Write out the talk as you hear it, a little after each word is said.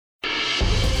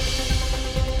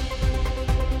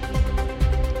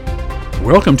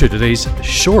Welcome to today's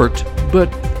short but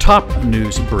top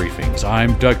news briefings.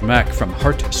 I'm Doug Mack from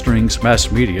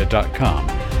HeartStringsMassMedia.com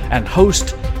and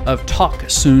host of Talk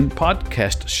Soon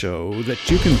podcast show that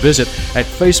you can visit at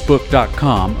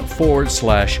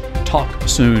Facebook.com/Talk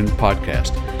Soon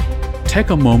podcast.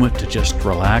 Take a moment to just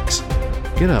relax,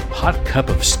 get a hot cup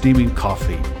of steaming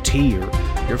coffee, tea, or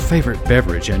your favorite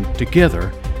beverage, and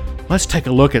together, let's take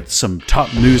a look at some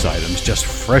top news items just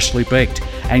freshly baked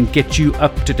and get you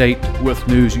up to date with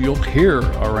news you'll hear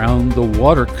around the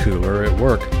water cooler at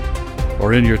work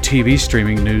or in your TV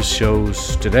streaming news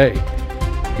shows today.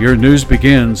 Your news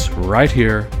begins right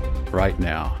here, right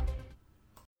now.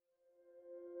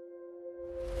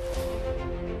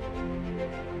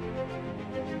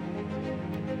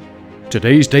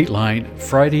 Today's dateline,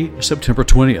 Friday, September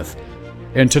 20th.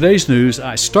 In today's news,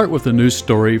 I start with a news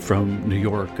story from New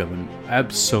York of an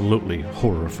absolutely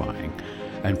horrifying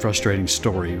and frustrating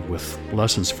story with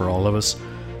lessons for all of us.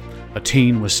 A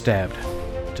teen was stabbed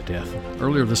to death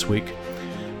earlier this week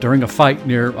during a fight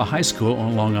near a high school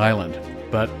on Long Island.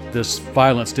 But this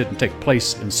violence didn't take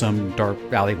place in some dark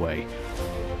alleyway.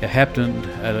 It happened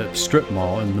at a strip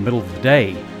mall in the middle of the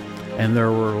day, and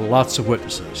there were lots of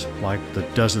witnesses, like the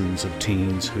dozens of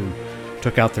teens who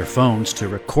took out their phones to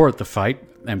record the fight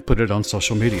and put it on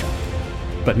social media.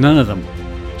 But none of them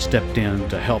stepped in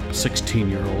to help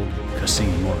 16-year-old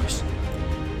Kasim Morris.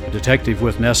 A detective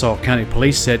with Nassau County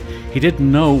Police said he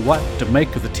didn't know what to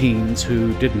make of the teens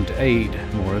who didn't aid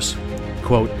Morris.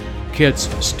 Quote, "Kids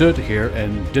stood here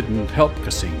and didn't help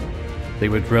Kasim. They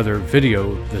would rather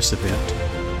video this event.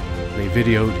 They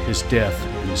videoed his death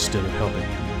instead of helping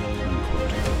him."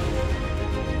 Unquote.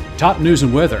 Top news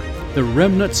and weather. The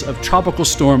remnants of Tropical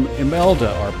Storm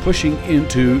Imelda are pushing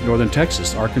into northern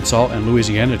Texas, Arkansas, and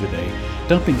Louisiana today,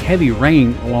 dumping heavy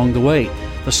rain along the way.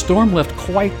 The storm left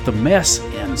quite the mess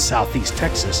in southeast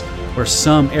Texas, where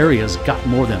some areas got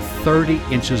more than 30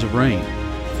 inches of rain.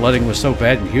 Flooding was so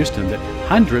bad in Houston that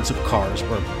hundreds of cars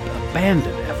were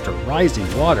abandoned after rising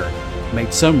water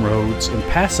made some roads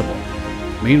impassable.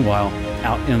 Meanwhile,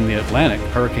 out in the Atlantic,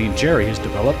 Hurricane Jerry has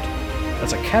developed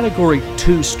as a Category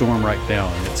 2 storm right now,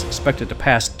 and it's expected to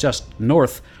pass just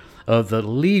north of the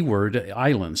Leeward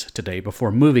Islands today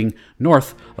before moving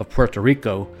north of Puerto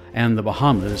Rico and the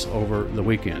Bahamas over the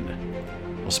weekend.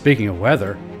 Well, speaking of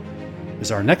weather,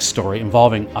 is our next story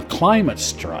involving a climate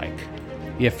strike.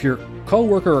 If your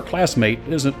coworker or classmate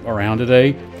isn't around today,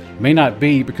 it may not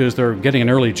be because they're getting an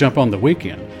early jump on the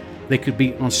weekend. They could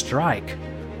be on strike.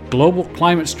 Global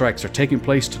climate strikes are taking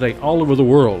place today all over the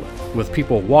world, with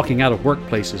people walking out of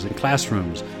workplaces and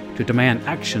classrooms to demand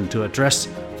action to address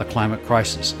the climate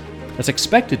crisis. It's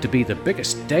expected to be the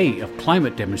biggest day of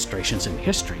climate demonstrations in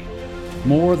history.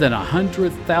 More than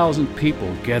 100,000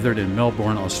 people gathered in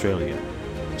Melbourne, Australia.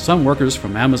 Some workers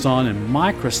from Amazon and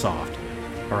Microsoft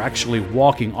are actually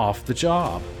walking off the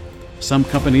job. Some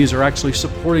companies are actually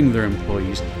supporting their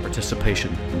employees'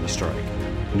 participation in the strike.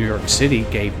 New York City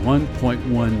gave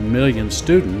 1.1 million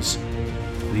students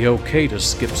the okay to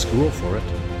skip school for it.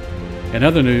 In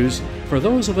other news, for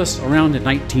those of us around in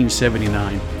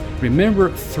 1979,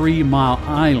 remember 3 Mile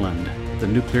Island, the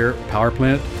nuclear power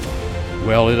plant?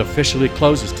 Well, it officially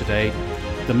closes today.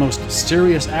 The most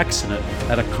serious accident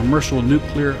at a commercial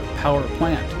nuclear power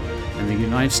plant in the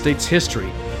United States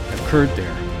history occurred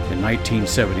there in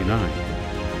 1979.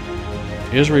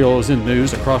 Israel is in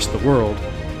news across the world.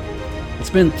 It's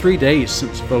been 3 days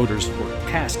since voters were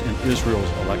cast in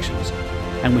Israel's elections,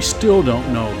 and we still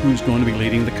don't know who's going to be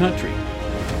leading the country.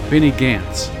 Benny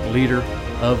Gantz, leader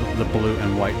of the Blue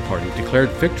and White Party,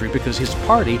 declared victory because his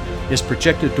party is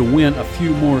projected to win a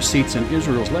few more seats in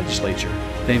Israel's legislature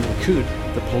than Likud,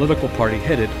 the political party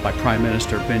headed by Prime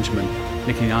Minister Benjamin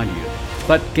Netanyahu.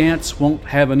 But Gantz won't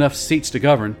have enough seats to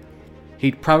govern.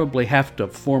 He'd probably have to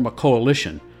form a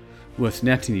coalition with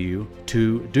Netanyahu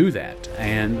to do that,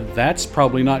 and that's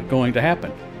probably not going to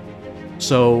happen.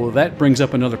 So that brings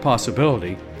up another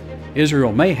possibility.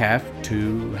 Israel may have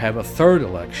to have a third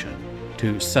election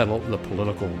to settle the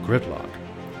political gridlock.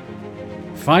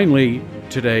 Finally,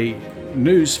 today,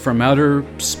 news from outer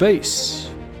space.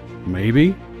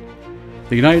 Maybe?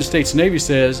 The United States Navy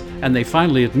says, and they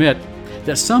finally admit,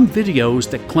 that some videos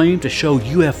that claim to show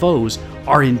UFOs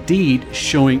are indeed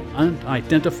showing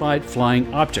unidentified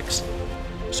flying objects.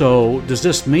 So does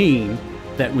this mean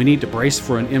that we need to brace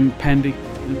for an impending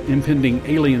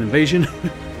alien invasion?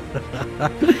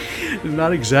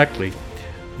 Not exactly.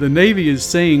 The Navy is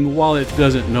saying while it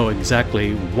doesn't know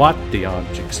exactly what the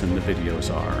objects in the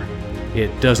videos are, it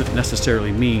doesn't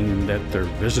necessarily mean that they're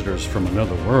visitors from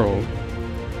another world.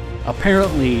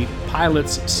 Apparently,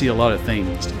 pilots see a lot of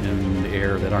things in the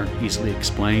air that aren't easily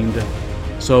explained.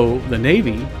 So the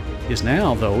Navy is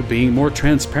now, though, being more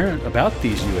transparent about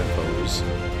these UFOs,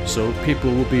 so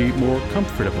people will be more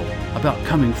comfortable about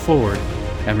coming forward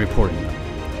and reporting them.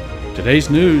 Today's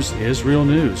news is real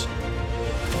news.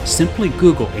 Simply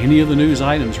Google any of the news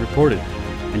items reported,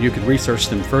 and you can research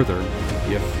them further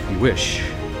if you wish.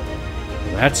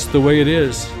 That's the way it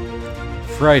is.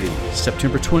 Friday,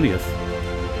 September 20th,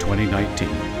 2019.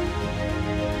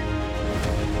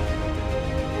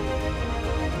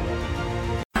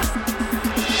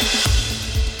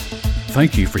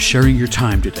 Thank you for sharing your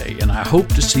time today, and I hope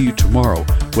to see you tomorrow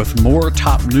with more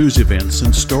top news events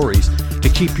and stories to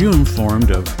keep you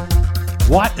informed of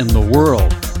what in the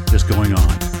world is going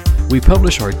on. We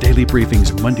publish our daily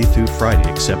briefings Monday through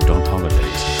Friday, except on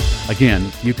holidays.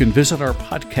 Again, you can visit our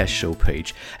podcast show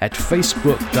page at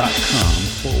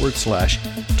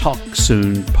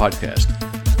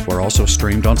facebook.com/TalkSoonPodcast. We're also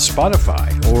streamed on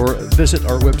Spotify, or visit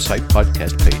our website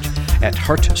podcast page at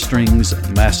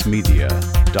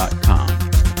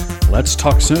heartstringsmassmedia.com. Let's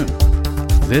talk soon.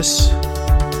 This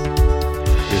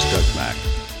is Doug Mack.